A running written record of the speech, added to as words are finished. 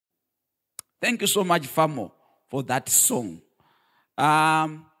Thank you so much, Famo, for that song.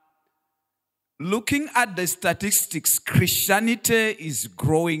 Looking at the statistics, Christianity is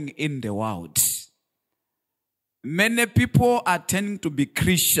growing in the world. Many people are tending to be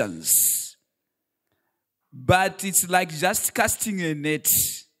Christians, but it's like just casting a net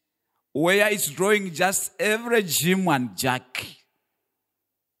where it's drawing just every Jim and Jack.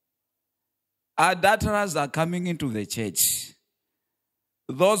 Adulterers are coming into the church.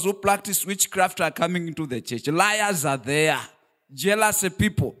 Those who practice witchcraft are coming into the church. Liars are there. Jealous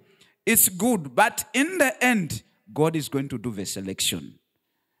people. It's good, but in the end, God is going to do the selection.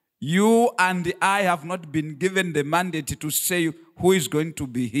 You and I have not been given the mandate to say who is going to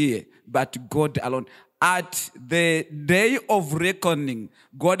be here, but God alone. At the day of reckoning,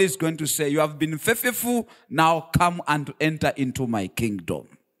 God is going to say, you have been faithful, now come and enter into my kingdom.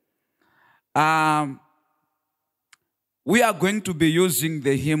 We are going to be using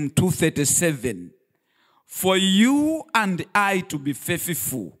the hymn 237. For you and I to be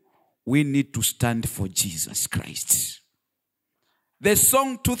faithful, we need to stand for Jesus Christ. The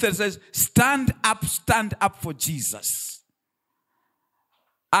song 237 says, stand up for Jesus.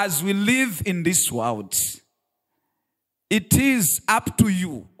 As we live in this world, it is up to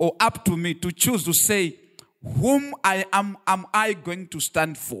you or up to me to choose to say, whom am I going to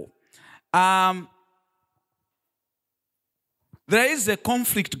stand for? There is a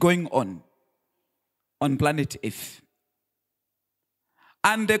conflict going on planet Earth.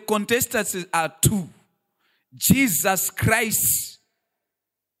 And the contestants are two. Jesus Christ,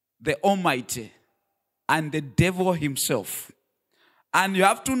 the Almighty, and the devil himself. And you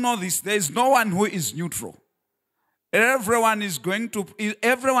have to know this, there is no one who is neutral. Everyone is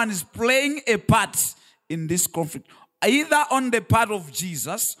playing a part in this conflict, either on the part of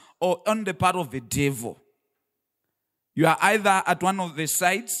Jesus or on the part of the devil. You are either at one of the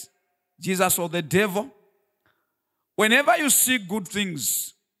sides, Jesus or the devil. Whenever you see good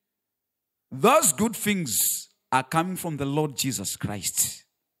things, those good things are coming from the Lord Jesus Christ.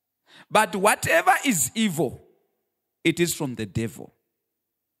 But whatever is evil, it is from the devil.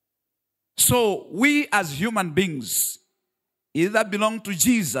 So we as human beings either belong to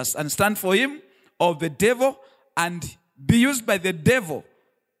Jesus and stand for him, or the devil and be used by the devil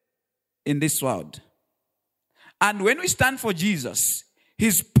in this world. And when we stand for Jesus,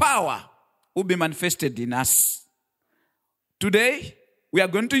 his power will be manifested in us. Today, we are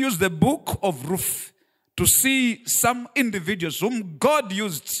going to use the book of Ruth to see some individuals whom God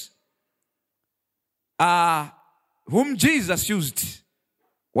used, whom Jesus used,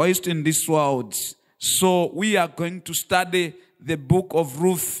 whilst in this world. So we are going to study the book of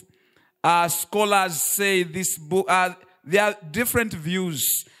Ruth. Scholars say this book, there are different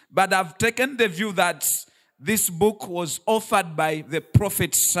views, but I've taken the view that this book was authored by the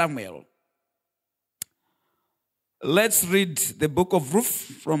prophet Samuel. Let's read the book of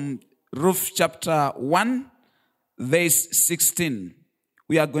Ruth from Ruth chapter 1, verse 16.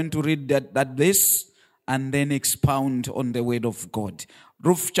 We are going to read that verse and then expound on the word of God.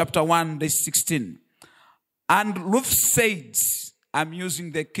 Ruth chapter 1, verse 16. And Ruth said, I'm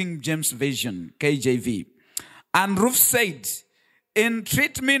using the King James Version, KJV. And Ruth said,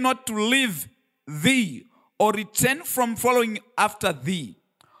 entreat me not to leave thee or return from following after thee.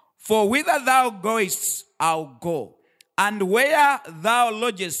 For whither thou goest, I'll go. And where thou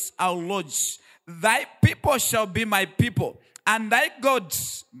lodgest, I'll lodge. Thy people shall be my people, and thy God,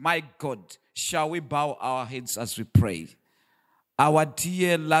 my God. Shall we bow our heads as we pray? Our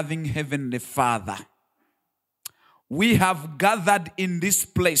dear loving Heavenly Father, we have gathered in this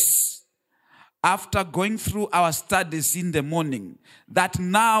place after going through our studies in the morning, that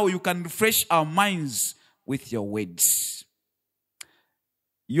now you can refresh our minds with your words.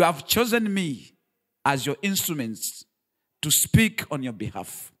 You have chosen me as your instruments to speak on your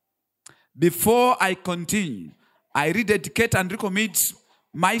behalf. Before I continue, I rededicate and recommit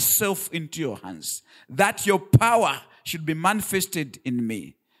myself into your hands, that your power should be manifested in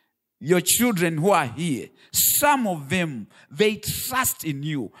me. Your children who are here, some of them, they trust in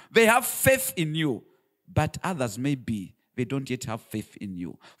you. They have faith in you. But others, maybe, they don't yet have faith in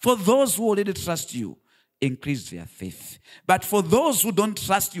you. For those who already trust you, increase their faith. But for those who don't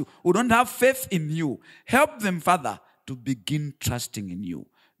trust you, who don't have faith in you, help them, Father, to begin trusting in you.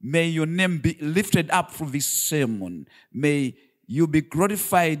 May your name be lifted up through this sermon. May you be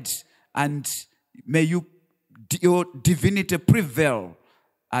glorified, and may your divinity prevail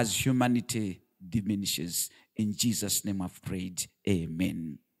as humanity diminishes. In Jesus' name I've prayed.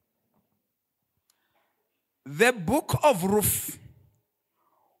 Amen. The book of Ruth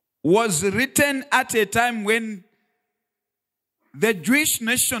was written at a time when the Jewish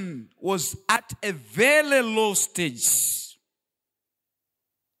nation was at a very low stage.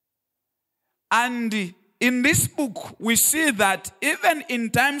 And in this book, we see that even in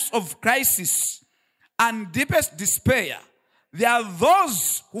times of crisis and deepest despair, there are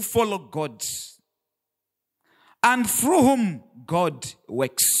those who follow God and through whom God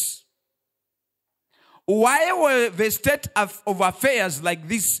works. Why were the state of affairs like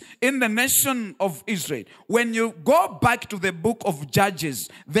this in the nation of Israel? When you go back to the book of Judges,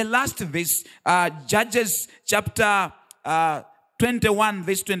 the last verse, Judges chapter 21,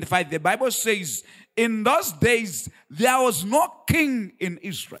 verse 25, the Bible says, in those days, there was no king in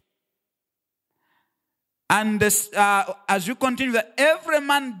Israel. And this, as you continue, that every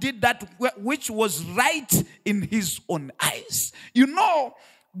man did that which was right in his own eyes. You know,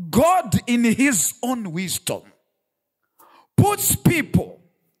 God in his own wisdom puts people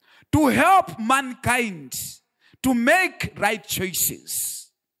to help mankind to make right choices.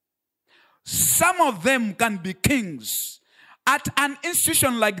 Some of them can be kings. At an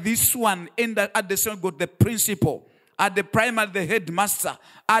institution like this one, at the synagogue, the principal, at the primary, the headmaster,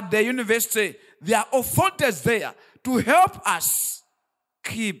 at the university, there are authorities there to help us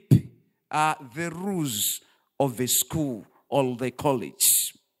keep the rules of the school or the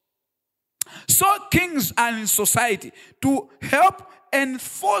college. So kings are in society to help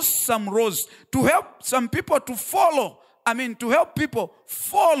enforce some rules, to help some people to follow, to help people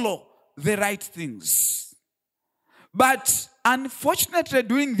follow the right things. But unfortunately,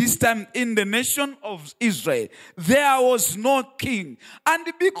 during this time in the nation of Israel, there was no king. And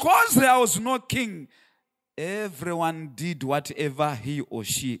because there was no king, everyone did whatever he or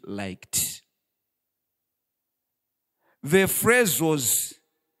she liked. The phrase was,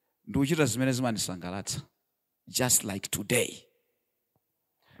 just like today.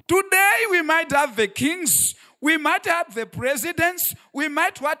 Today we might have the kings, we might have the presidents, we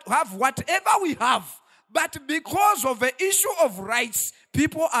might have whatever we have. But because of the issue of rights,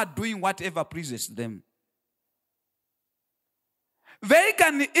 people are doing whatever pleases them. They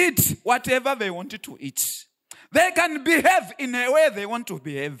can eat whatever they wanted to eat. They can behave in a way they want to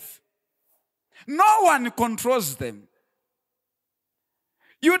behave. No one controls them.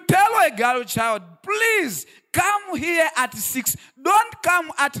 You tell a girl child, please come here at 6. Don't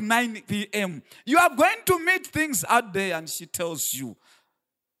come at 9 p.m. You are going to meet things out there, and she tells you,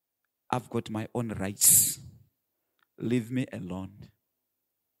 I've got my own rights. Leave me alone.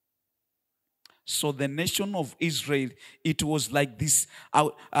 So the nation of Israel, it was like this.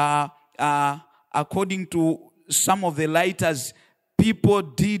 According to some of the writers, people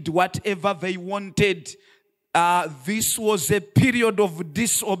did whatever they wanted. This was a period of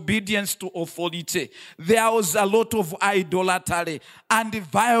disobedience to authority. There was a lot of idolatry, and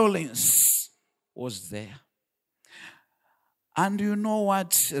violence was there. And you know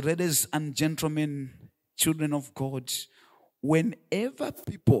what, ladies and gentlemen, children of God, whenever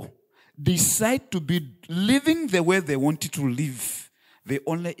people decide to be living the way they wanted to live, they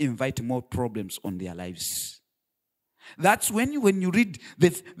only invite more problems on their lives. That's when you read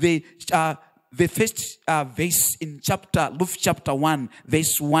the first verse in Luke chapter 1,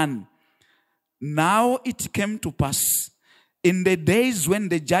 verse 1. Now it came to pass in the days when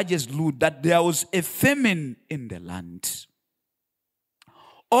the judges ruled that there was a famine in the land.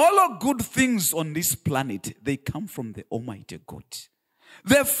 All good things on this planet, they come from the Almighty God.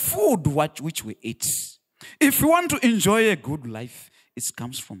 The food which we eat. If you want to enjoy a good life, it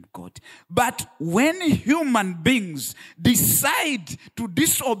comes from God. But when human beings decide to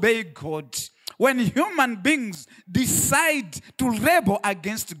disobey God, when human beings decide to rebel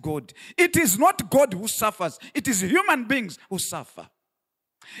against God, it is not God who suffers. It is human beings who suffer.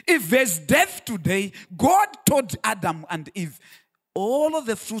 If there's death today, God told Adam and Eve, all of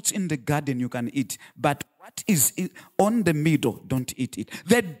the fruits in the garden you can eat, but what is on the middle, don't eat it.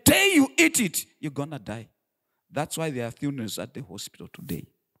 The day you eat it, you're going to die. That's why there are funerals at the hospital today.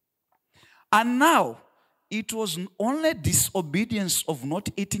 And now, it was only disobedience of not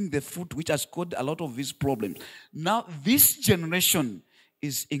eating the fruit which has caused a lot of these problems. Now, this generation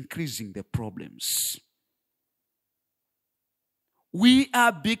is increasing the problems. We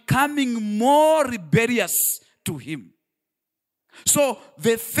are becoming more rebellious to him. So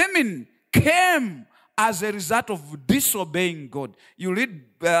the famine came as a result of disobeying God. You read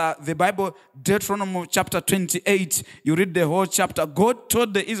the Bible, Deuteronomy chapter 28, you read the whole chapter. God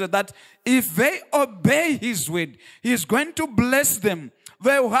told the Israel that if they obey his word, he is going to bless them.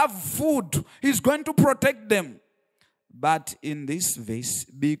 They will have food. He's going to protect them. But in this verse,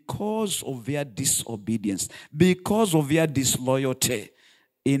 because of their disobedience, because of their disloyalty,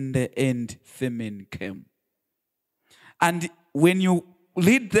 in the end, famine came. And when you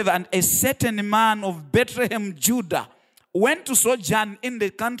read there, and a certain man of Bethlehem, Judah, went to sojourn in the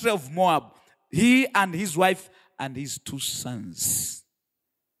country of Moab, he and his wife and his 2 sons.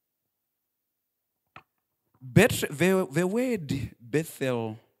 The word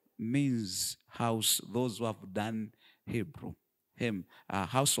Bethel means house. Those who have done Hebrew,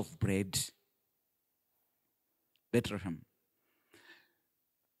 house of bread. Bethlehem.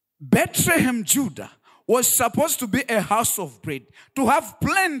 Bethlehem, Judah, was supposed to be a house of bread, to have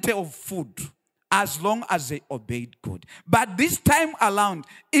plenty of food as long as they obeyed God. But this time around,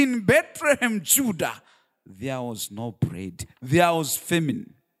 in Bethlehem, Judah, there was no bread. There was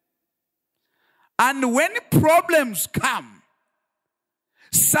famine. And when problems come,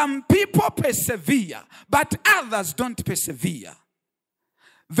 some people persevere, but others don't persevere.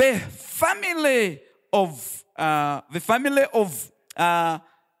 The family of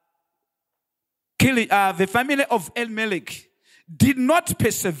Elimelech did not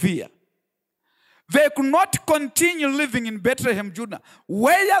persevere. They could not continue living in Bethlehem, Judah,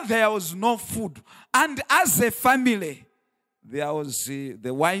 where there was no food. And as a family, there was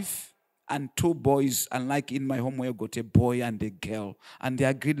the wife and 2 boys, unlike in my home where I got a boy and a girl. And they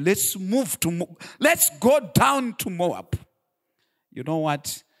agreed, let's go down to Moab. You know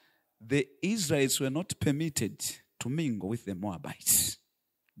what? The Israelites were not permitted to mingle with the Moabites.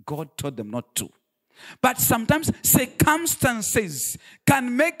 God told them not to. But sometimes circumstances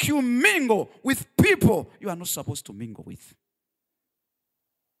can make you mingle with people you are not supposed to mingle with.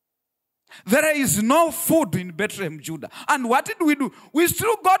 There is no food in Bethlehem, Judah. And what did we do? We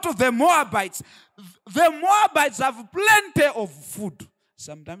still go to the Moabites. The Moabites have plenty of food.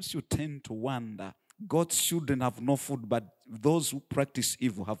 Sometimes you tend to wonder, God shouldn't have no food, but those who practice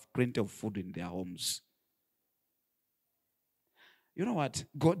evil have plenty of food in their homes. You know what?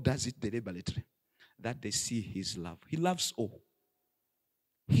 God does it deliberately, that they see his love. He loves all.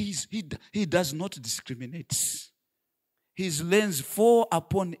 He does not discriminate. His lens falls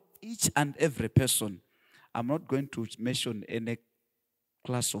upon each and every person. I'm not going to mention any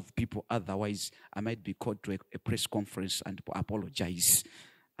class of people, otherwise I might be called to a press conference and apologize.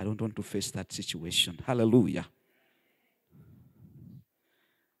 I don't want to face that situation. Hallelujah.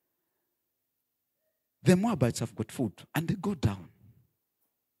 The Moabites have got food and they go down.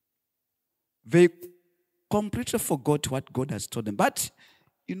 They completely forgot what God has told them. But,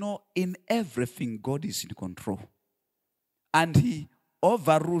 in everything, God is in control. And he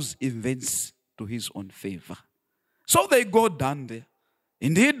overrules events to his own favor. So they go down there.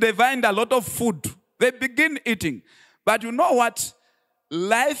 Indeed, they find a lot of food. They begin eating. But you know what?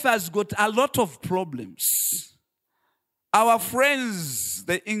 Life has got a lot of problems. Our friends,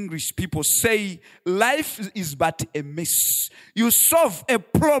 the English people, say life is but a mess. You solve a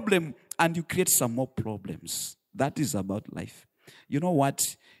problem and you create some more problems. That is about life. You know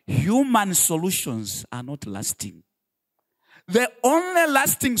what? Human solutions are not lasting. The only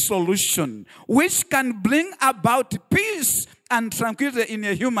lasting solution which can bring about peace and tranquility in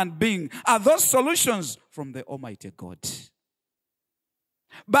a human being are those solutions from the Almighty God.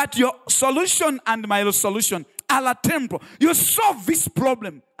 But your solution and my solution are temporal. You solve this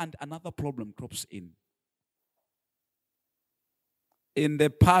problem and another problem crops in. In the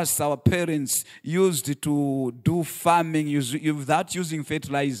past, our parents used to do farming without using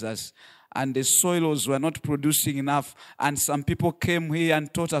fertilizers. And the soils were not producing enough. And some people came here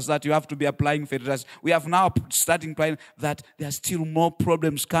and taught us that you have to be applying fertilizers. We have now starting applying that there are still more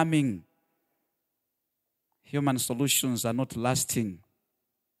problems coming. Human solutions are not lasting.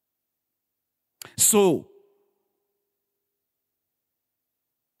 So,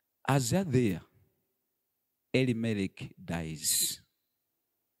 as they're there, Elimelech dies.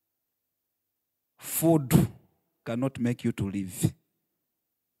 Food cannot make you to live.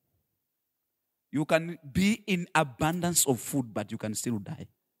 You can be in abundance of food, but you can still die.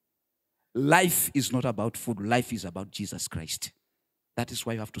 Life is not about food. Life is about Jesus Christ. That is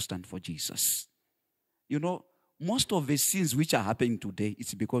why you have to stand for Jesus. Most of the sins which are happening today,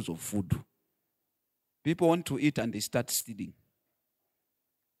 it's because of food. People want to eat and they start stealing.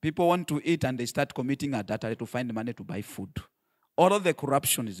 People want to eat and they start committing adultery to find money to buy food. All of the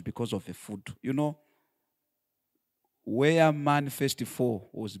corruption is because of the food. Where man first fall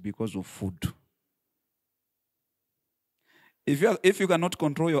was because of food. If you cannot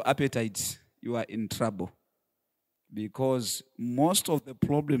control your appetite, you are in trouble. Because most of the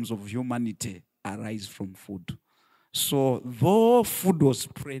problems of humanity arise from food. So, though food was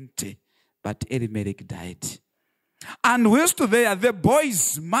plenty, but Elimelech died. And whilst there, the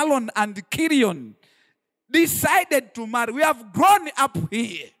boys, Mahlon and Chilion, decided to marry. We have grown up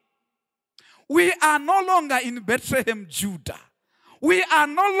here. We are no longer in Bethlehem, Judah. We are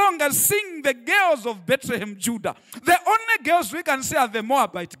no longer seeing the girls of Bethlehem, Judah. The only girls we can see are the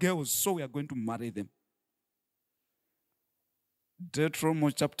Moabite girls, so we are going to marry them.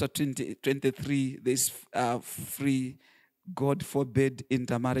 Deuteronomy chapter 23, there's free, God forbade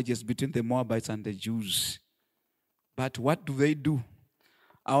intermarriages between the Moabites and the Jews. But what do?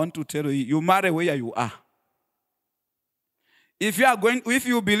 I want to tell you, you marry where you are. If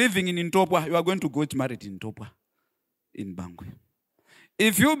you be living in Ntopwa, you are going to get married in Ntopwa, in Bangui.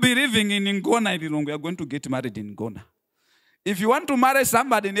 If you be living in Ngona, you are going to get married in Ngona. If you want to marry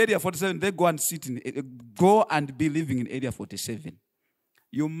somebody in area 47, they go and be living in area 47.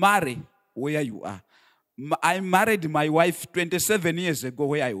 You marry where you are. I married my wife 27 years ago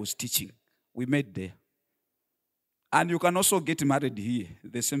where I was teaching. We met there. And you can also get married here.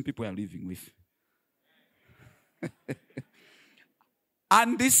 The same people are living with.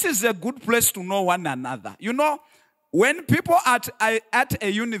 And this is a good place to know one another. You know, when people at a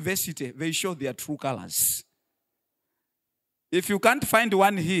university, they show their true colors. If you can't find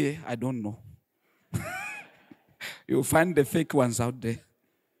one here, I don't know. You'll find the fake ones out there.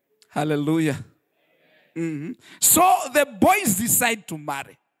 Hallelujah. Mm-hmm. So the boys decide to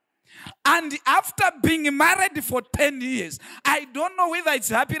marry. And after being married for 10 years, I don't know whether it's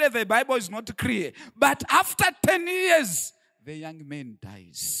happy that the Bible is not clear, but after 10 years, the young man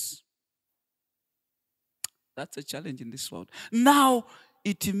dies. That's a challenge in this world. Now,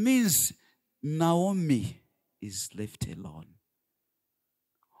 it means Naomi is left alone.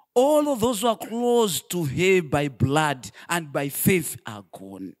 All of those who are close to her by blood and by faith are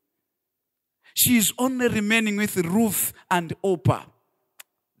gone. She is only remaining with Ruth and Orpah,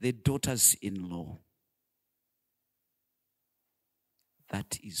 the daughters-in-law.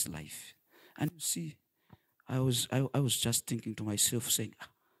 That is life. And you see, I was just thinking to myself, saying,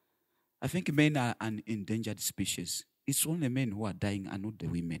 I think men are an endangered species. It's only men who are dying and not the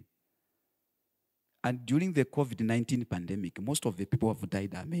women. And during the COVID-19 pandemic, most of the people who have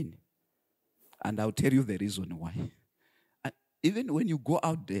died are men. And I'll tell you the reason why. And even when you go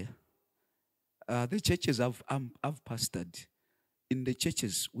out there, the churches I've pastored, in the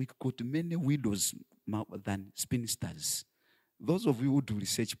churches, we got many widows than spinsters. Those of you who do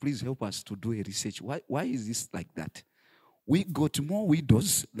research, please help us to do a research. Why is this like that? We got more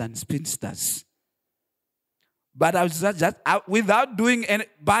widows than spinsters. But I was just without doing any,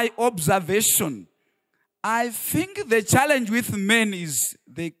 by observation, I think the challenge with men is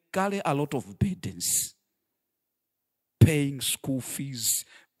they carry a lot of burdens. Paying school fees,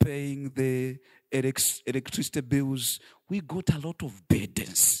 paying the electricity bills. We got a lot of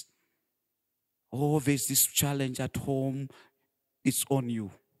burdens. Oh, there's this challenge at home. It's on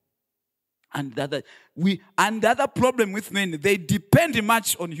you. And the other problem with men, they depend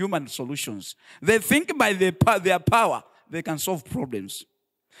much on human solutions. They think by their power, they can solve problems.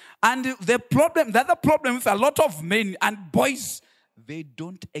 And the other problem with a lot of men and boys, they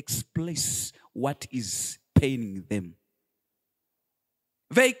don't express what is paining them.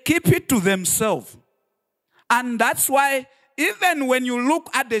 They keep it to themselves. And that's why even when you look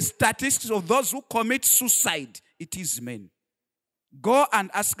at the statistics of those who commit suicide, it is men. Go and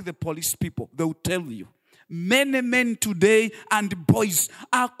ask the police people. They will tell you. Many men today and boys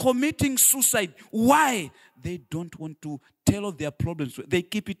are committing suicide. Why? They don't want to tell of their problems. They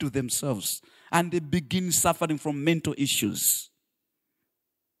keep it to themselves. And they begin suffering from mental issues.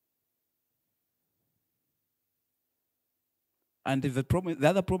 And the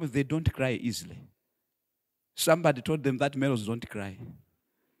other problem is they don't cry easily. Somebody told them that males don't cry.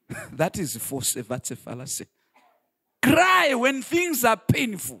 That is false. That's a fallacy. Cry when things are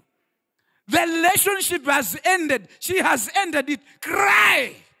painful. The relationship has ended. She has ended it.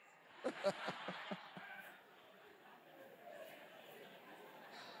 Cry.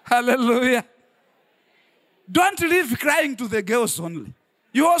 Hallelujah. Don't leave crying to the girls only.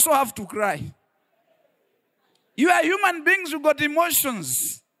 You also have to cry. You are human beings who got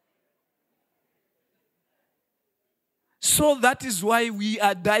emotions. So that is why we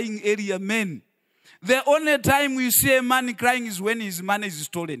are dying area men. The only time we see a man crying is when his money is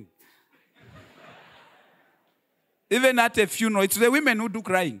stolen. Even at a funeral, it's the women who do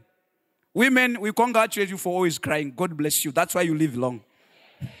crying. Women, we congratulate you for always crying. God bless you. That's why you live long.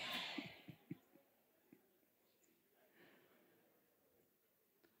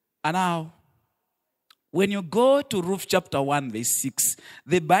 And now, when you go to Ruth chapter 1, verse 6,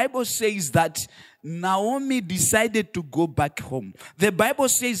 the Bible says that Naomi decided to go back home. The Bible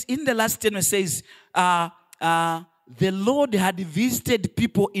says, in the last 10, it says, the Lord had visited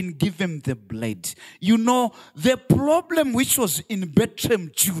people in giving the blood. You know, the problem which was in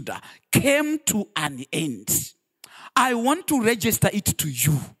Bethlehem, Judah, came to an end. I want to register it to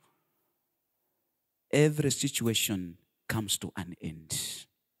you. Every situation comes to an end.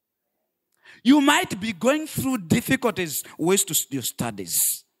 You might be going through difficulties, ways to your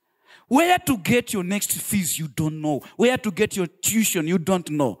studies. Where to get your next fees, you don't know. Where to get your tuition, you don't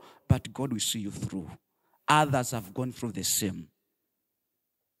know. But God will see you through. Others have gone through the same.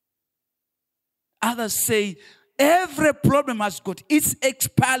 Others say, every problem has got its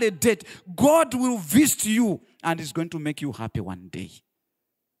expiry date. God will visit you and is going to make you happy one day.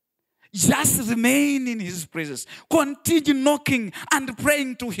 Just remain in his presence. Continue knocking and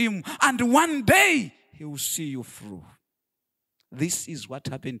praying to him. And one day, he will see you through. This is what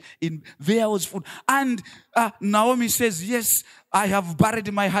happened. There was food. And Naomi says, yes, I have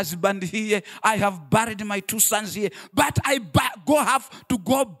buried my husband here. I have buried my 2 sons here. But I have to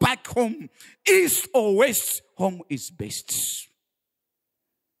go back home. East or west, home is best.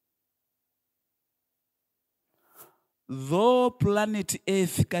 Though planet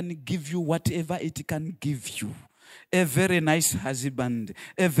Earth can give you whatever it can give you, a very nice husband,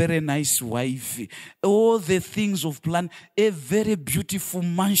 a very nice wife, all the things of planet, a very beautiful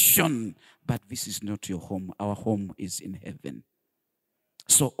mansion, but this is not your home. Our home is in heaven.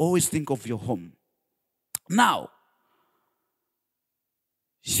 So always think of your home. Now,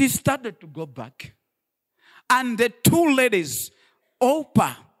 she started to go back, and the 2 ladies,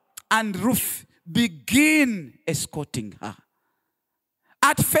 Orpah and Ruth, begin escorting her.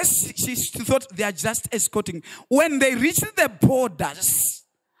 At first, she thought they are just escorting. When they reached the borders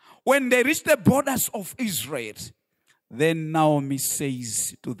of Israel, then Naomi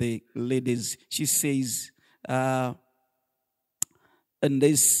says to the ladies, she says, in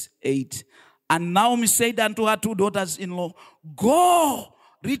this 8, and Naomi said unto her 2 daughters-in-law, go,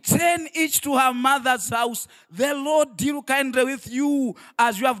 return each to her mother's house. The Lord deal kindly with you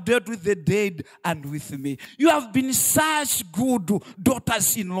as you have dealt with the dead and with me. You have been such good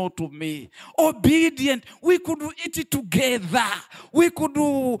daughters-in-law to me. Obedient. We could eat together. We could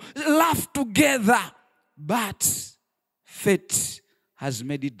laugh together. But fate has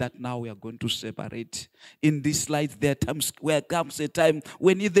made it that now we are going to separate. In this life, there comes a time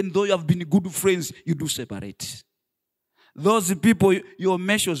when even though you have been good friends, you do separate. Those people, your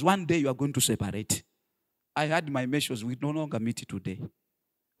measures, one day you are going to separate. I had my measures. We no longer meet today.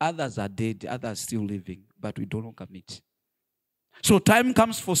 Others are dead. Others still living. But we no longer meet. So time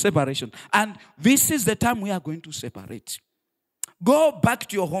comes for separation. And this is the time we are going to separate. Go back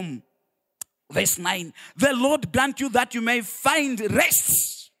to your home. Verse 9. The Lord grant you that you may find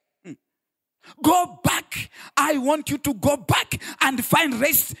rest. Go back. I want you to go back and find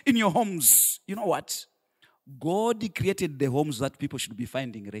rest in your homes. You know what? God created the homes that people should be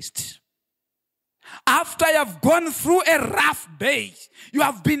finding rest. After you have gone through a rough day, you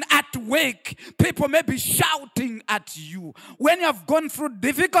have been at work, people may be shouting at you. When you have gone through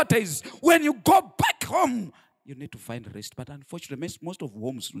difficulties, when you go back home, you need to find rest. But unfortunately, most of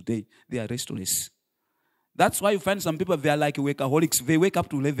homes today, they are restless. That's why you find some people, they are like workaholics. They wake up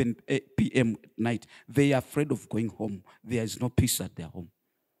to 11 p.m. at night. They are afraid of going home. There is no peace at their home.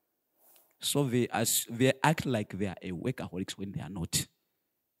 So they act like they are workaholics when they are not.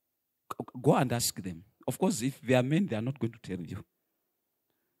 Go and ask them. Of course, if they are men, they are not going to tell you.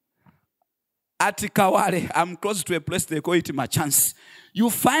 At Kaware, I'm close to a place they call it Machans.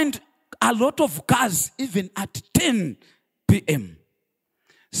 You find a lot of cars even at 10 p.m.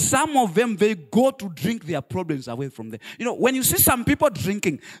 Some of them, they go to drink their problems away from them. You know, when you see some people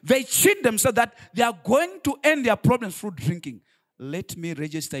drinking, they cheat themselves that they are going to end their problems through drinking. Let me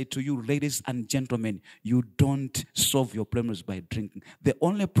register it to you, ladies and gentlemen. You don't solve your problems by drinking. The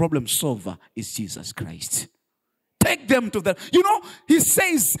only problem solver is Jesus Christ. Take them to them. You know, he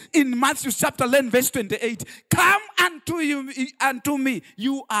says in Matthew chapter 11, verse 28, come unto me,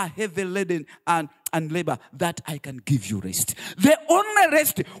 you are heavy laden and labor, that I can give you rest. The only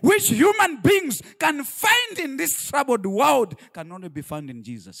rest which human beings can find in this troubled world can only be found in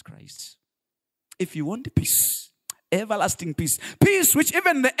Jesus Christ. If you want peace, everlasting peace. Peace which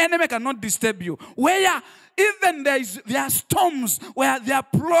even the enemy cannot disturb you. Where even there are storms, where there are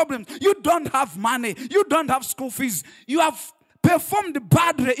problems. You don't have money. You don't have school fees. You have performed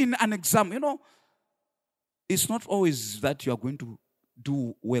badly in an exam. You know, it's not always that you are going to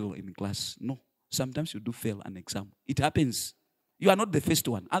do well in class. No. Sometimes you do fail an exam. It happens. You are not the first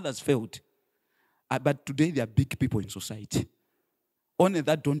one. Others failed. But today there are big people in society. Only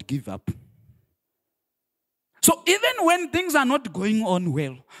that don't give up. So even when things are not going on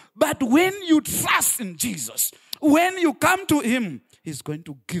well, but when you trust in Jesus, when you come to him, he's going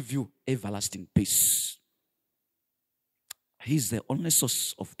to give you everlasting peace. He's the only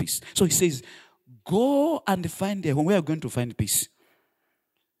source of peace. So he says, go and find a home. We are going to find peace.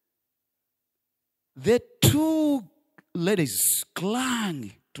 The two ladies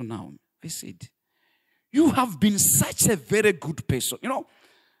clung to Naomi. They said, you have been such a very good person. You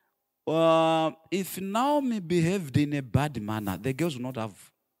know, if Naomi behaved in a bad manner, the girls would not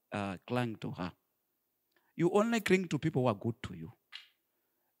have clung to her. You only cling to people who are good to you.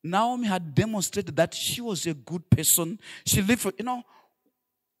 Naomi had demonstrated that she was a good person. She lived for,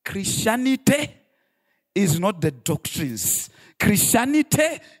 Christianity is not the doctrines.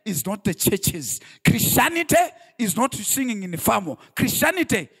 Christianity is not the churches. Christianity is not singing in the farm.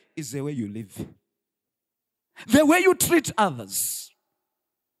 Christianity is the way you live. The way you treat others.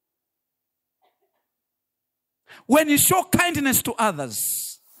 When you show kindness to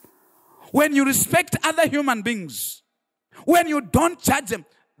others. When you respect other human beings. When you don't judge them.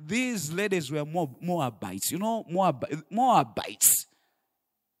 These ladies were Moabites. Moabites.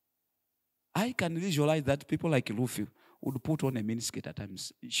 I can visualize that people like Luffy would put on a miniskirt at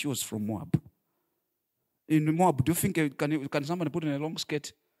times. She was from Moab. In Moab, do you think can somebody put on a long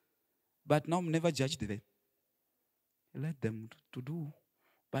skirt? But now never judged them. He let them to do.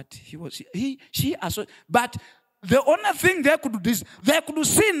 But but the only thing they could do is they could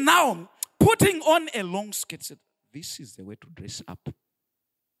see now putting on a long skirt. Said, this is the way to dress up.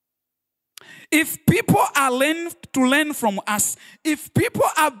 If people are to learn from us, if people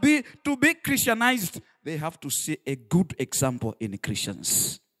are to be Christianized, they have to see a good example in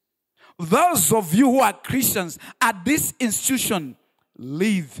Christians. Those of you who are Christians at this institution,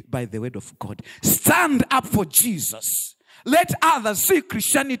 live by the word of God. Stand up for Jesus. Let others see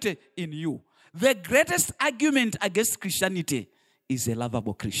Christianity in you. The greatest argument against Christianity is a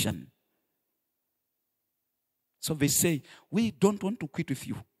lovable Christian. So they say, we don't want to quit with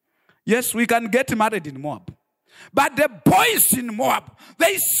you. Yes, we can get married in Moab. But the boys in Moab,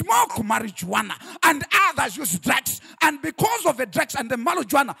 they smoke marijuana and others use drugs. And because of the drugs and the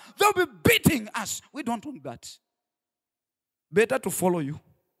marijuana, they'll be beating us. We don't want that. Better to follow you.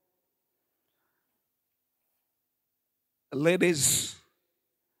 Ladies,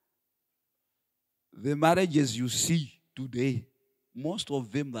 the marriages you see today, most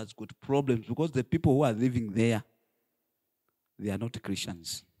of them that's got problems because the people who are living there, they are not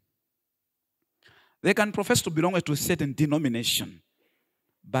Christians. They can profess to belong to a certain denomination,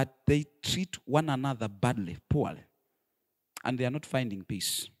 but they treat one another badly, poorly, and they are not finding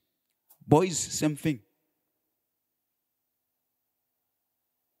peace. Boys, same thing.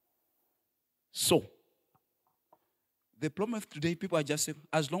 So, the problem of today, people are just saying,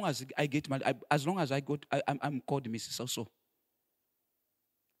 as long as I get married, as long as I'm called Mrs. Also.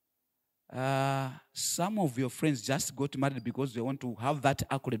 Some of your friends just got married because they want to have that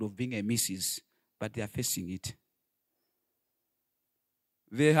accolade of being a Mrs., but they are facing it.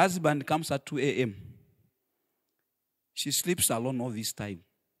 The husband comes at 2 a.m. She sleeps alone all this time.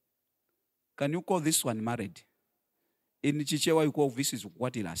 Can you call this one married? In Chichewa, you call this is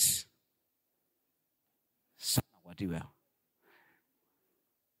what it is.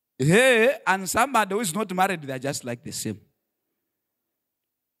 Hey, and somebody who is not married, they are just like the same.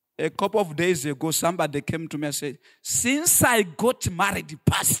 A couple of days ago, somebody came to me and said, since I got married,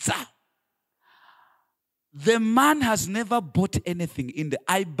 Pastor, the man has never bought anything.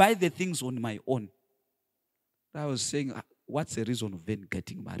 I buy the things on my own. I was saying, what's the reason of then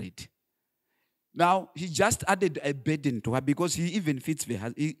getting married? Now, he just added a burden to her because he even feeds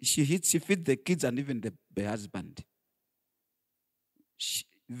she feeds the kids and even the husband.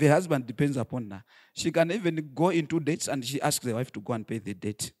 The husband depends upon her. She can even go into dates and she asks the wife to go and pay the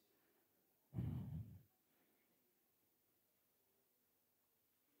date.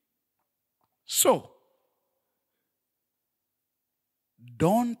 So,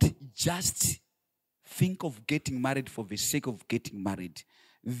 don't just think of getting married for the sake of getting married.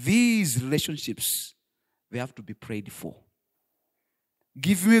 These relationships, they have to be prayed for.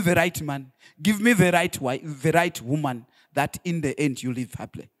 Give me the right man. Give me the right wife, the right woman, that in the end you live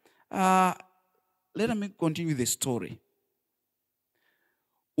happily. Let me continue the story.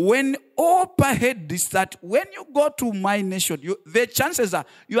 When Oprah heard this, that when you go to my nation, the chances are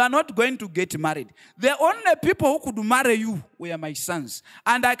you are not going to get married. The only people who could marry you were my sons.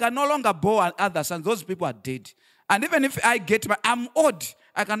 And I can no longer bear other sons. Those people are dead. And even if I get married, I'm old.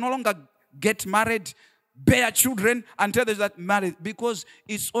 I can no longer get married. bear children, and tell them that marry, because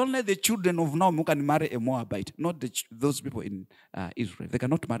it's only the children of Naomi who can marry a Moabite, not those people in Israel. They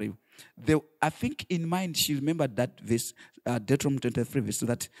cannot marry you. I think in mind she remembered that verse, Deuteronomy 23 verse,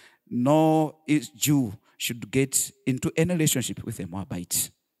 that no Jew should get into any relationship with a Moabite.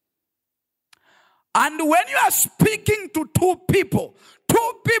 And when you are speaking to two people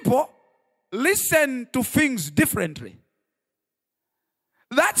listen to things differently.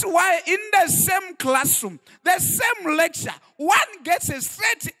 That's why in the same classroom, the same lecture, one gets a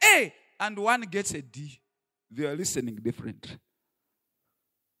straight A and one gets a D. They are listening different.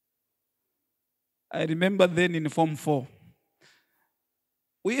 I remember then in Form 4,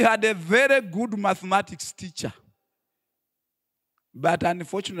 we had a very good mathematics teacher. But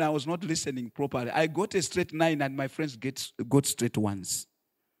unfortunately, I was not listening properly. I got a straight 9 and my friends got straight 1s.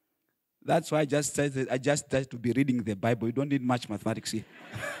 That's why I just started to be reading the Bible. You don't need much mathematics here.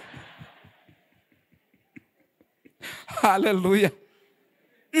 Hallelujah.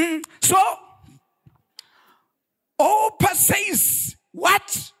 So, Oprah says,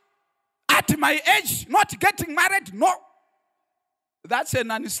 what? At my age, not getting married? No. That's a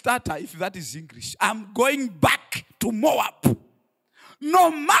non-starter if that is English. I'm going back to Moab. No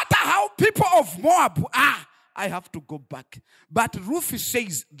matter how people of Moab are, I have to go back. But Ruth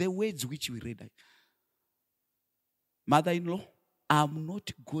says the words which we read. Mother-in-law, I'm not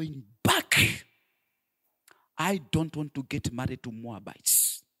going back. I don't want to get married to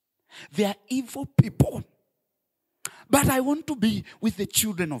Moabites. They are evil people. But I want to be with the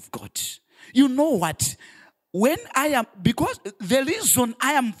children of God. You know what? Because the reason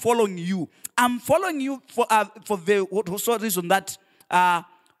I am following you, I'm following you for the also reason that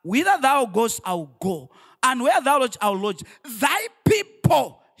whither thou goest, I'll go. And where thou lodge, I'll lodge. Thy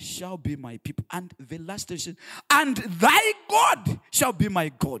people shall be my people. And the last station, and thy God shall be my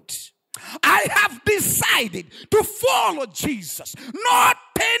God. I have decided to follow Jesus, not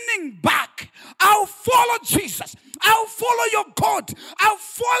turning back. I'll follow Jesus. I'll follow your God. I'm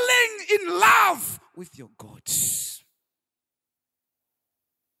falling in love with your God.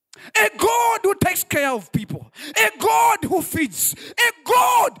 A God who takes care of people. A God who feeds. A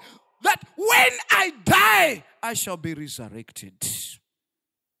God that when I die, I shall be resurrected.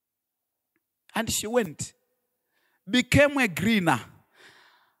 And she went, became a greener.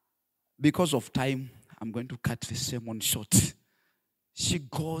 Because of time, I'm going to cut the sermon short. She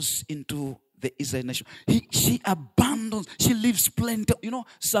goes into the Israel nation. She abandons, she lives plenty. You know,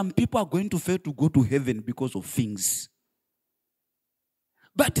 some people are going to fail to go to heaven because of things.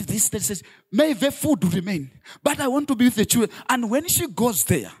 But this says, may the food remain. But I want to be with the children. And when she goes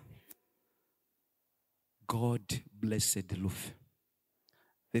there, God blessed Ruth.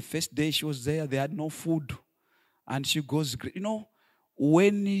 The first day she was there, they had no food. And she goes, you know,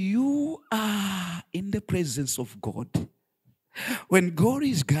 when you are in the presence of God, when God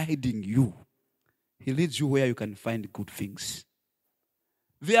is guiding you, He leads you where you can find good things.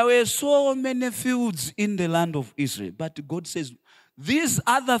 There were so many fields in the land of Israel, but God says, these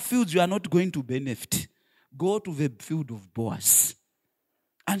other fields you are not going to benefit. Go to the field of Boaz.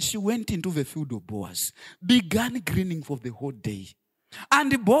 And she went into the field of Boaz, began grinning for the whole day.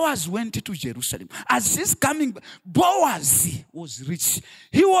 And Boaz went to Jerusalem. As he's coming, Boaz was rich.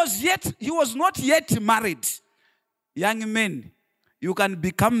 He was not yet married. Young men, you can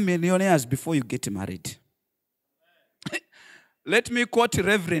become millionaires before you get married. Let me quote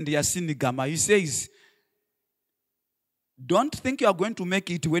Reverend Yasin Gama. He says, don't think you are going to make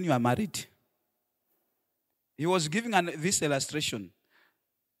it when you are married. He was giving this illustration.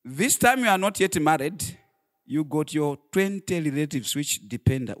 This time you are not yet married, you got your 20 relatives which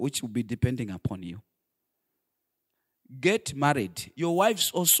will be depending upon you. Get married. Your wives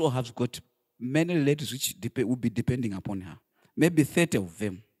also have got many relatives which will be depending upon her. Maybe 30 of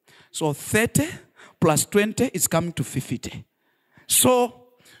them. So 30 plus 20 is coming to 50. So,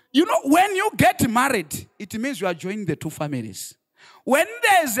 you know, when you get married, it means you are joining the two families. When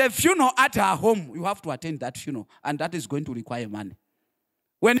there is a funeral at her home, you have to attend that funeral. And that is going to require money.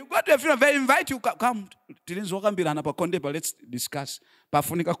 When you go to a funeral, they invite you, come, let's discuss.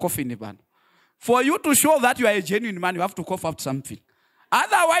 For you to show that you are a genuine man, you have to cough out something.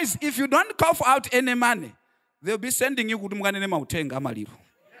 Otherwise, if you don't cough out any money, they'll be sending you to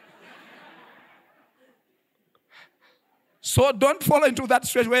So don't fall into that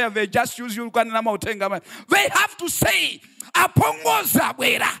situation where they just use you. They have to say, Apongoza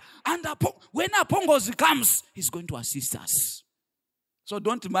wera. And when Apongozi comes, he's going to assist us. So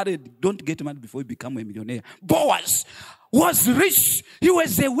don't get married before you become a millionaire. Boaz was rich. He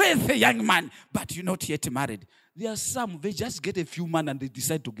was a wealthy young man, but you're not yet married. There are some, they just get a few men and they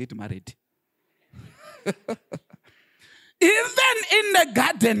decide to get married. Even in the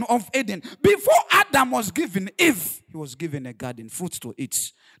Garden of Eden, before Adam was given Eve, he was given a garden, fruits to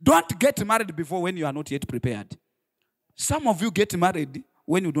eat. Don't get married before when you are not yet prepared. Some of you get married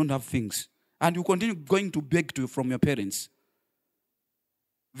when you don't have things. And you continue going to beg from your parents.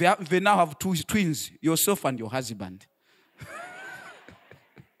 They now have two twins, yourself and your husband.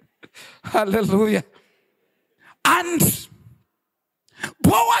 Hallelujah. And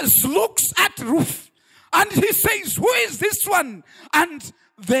Boaz looks at Ruth and he says, who is this one? And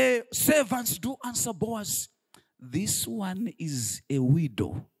the servants do answer Boaz, this one is a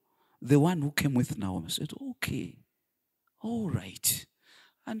widow. The one who came with Naomi. Said, okay, all right.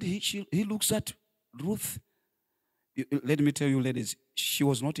 And he looks at Ruth. Let me tell you, ladies, she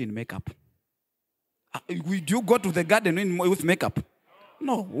was not in makeup. Would you go to the garden with makeup?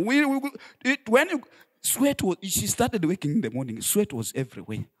 No. She started waking in the morning. Sweat was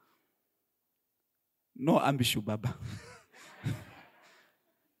everywhere. No ambishu, Baba.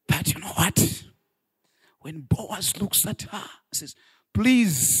 But you know what? When Boaz looks at her, he says,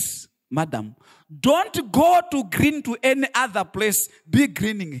 please, madam, don't go to grin to any other place. Be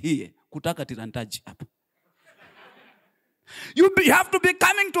grinning here. Kutaka tirantaji up. You have to be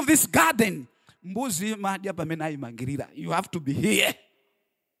coming to this garden. You have to be here.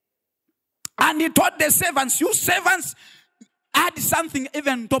 And he told the servants, you servants, add something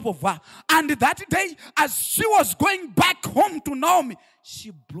even on top of her. And that day, as she was going back home to Naomi,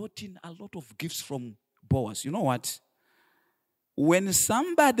 she brought in a lot of gifts from Boaz. You know what? When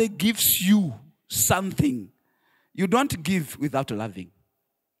somebody gives you something, you don't give without loving.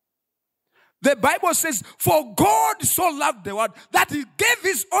 The Bible says, for God so loved the world that he gave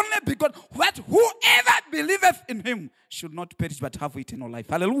his only begotten, that whoever believeth in him should not perish but have eternal life.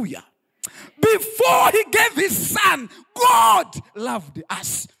 Hallelujah. Before he gave his son, God loved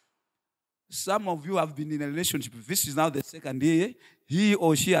us. Some of you have been in a relationship. This is now the second year. He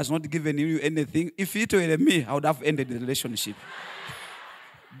or she has not given you anything. If it were me, I would have ended the relationship.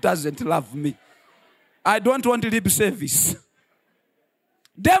 Doesn't love me. I don't want lip service.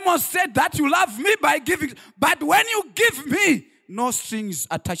 Demonstrate that you love me by giving. But when you give me, no strings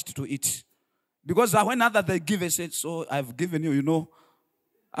attached to it. Because when others they give, they say, so I've given you, you know,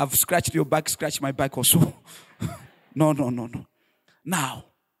 I've scratched your back, scratched my back also. No. Now,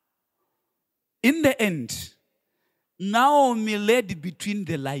 in the end, Naomi led between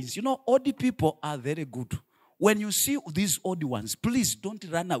the lines. You know, old people are very good. When you see these old ones, please don't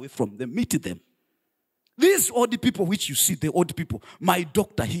run away from them. Meet them. These old people which you see, the old people, my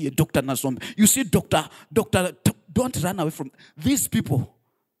doctor here, Dr. Naomi, you see doctor, don't run away from these people.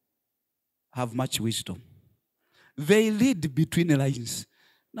 Have much wisdom. They lead between the lines.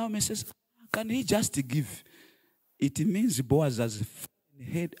 Naomi says, can he just give? It means Boaz has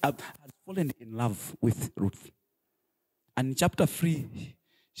fallen in love with Ruth. And in chapter 3,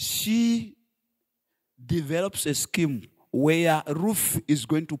 she develops a scheme where Ruth is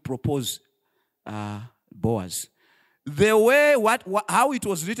going to propose Boaz. The way, how it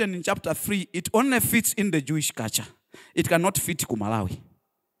was written in chapter 3, it only fits in the Jewish culture. It cannot fit Kumalawi.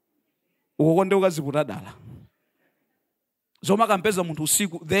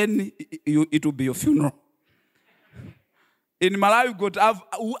 Then it will be your funeral. In Malawi, you got to have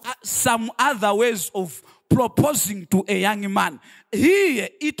some other ways of proposing to a young man. Here,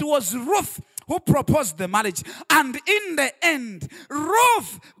 it was Ruth who proposed the marriage. And in the end,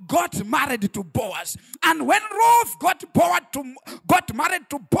 Ruth got married to Boaz. And when Ruth got married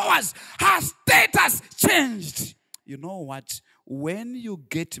to Boaz, her status changed. You know what? When you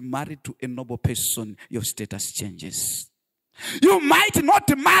get married to a noble person, your status changes. You might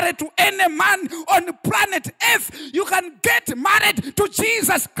not marry to any man on planet Earth. You can get married to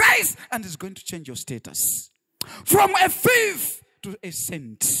Jesus Christ and it's going to change your status. From a thief to a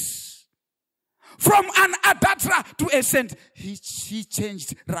saint. From an adulterer to a saint. He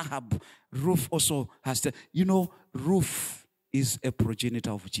changed Rahab. Ruth also has to. You know, Ruth is a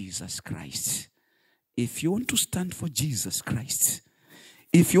progenitor of Jesus Christ. If you want to stand for Jesus Christ,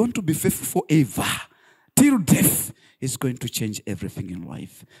 if you want to be faithful forever, till death, is going to change everything in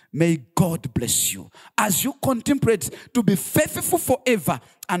life. May God bless you as you contemplate to be faithful forever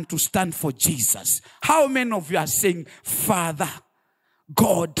and to stand for Jesus. How many of you are saying, Father,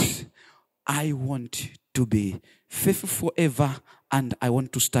 God, I want to be faithful forever and I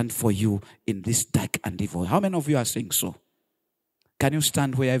want to stand for you in this dark and evil? How many of you are saying so? Can you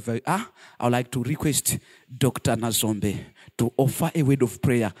stand wherever you are? I would like to request Dr. Nazombe to offer a word of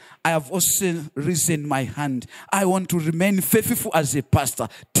prayer. I have also risen my hand. I want to remain faithful as a pastor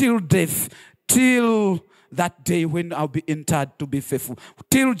till death, till that day when I'll be entered to be faithful.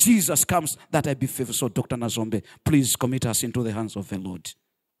 Till Jesus comes, that I be faithful. So Dr. Nazombe, please commit us into the hands of the Lord.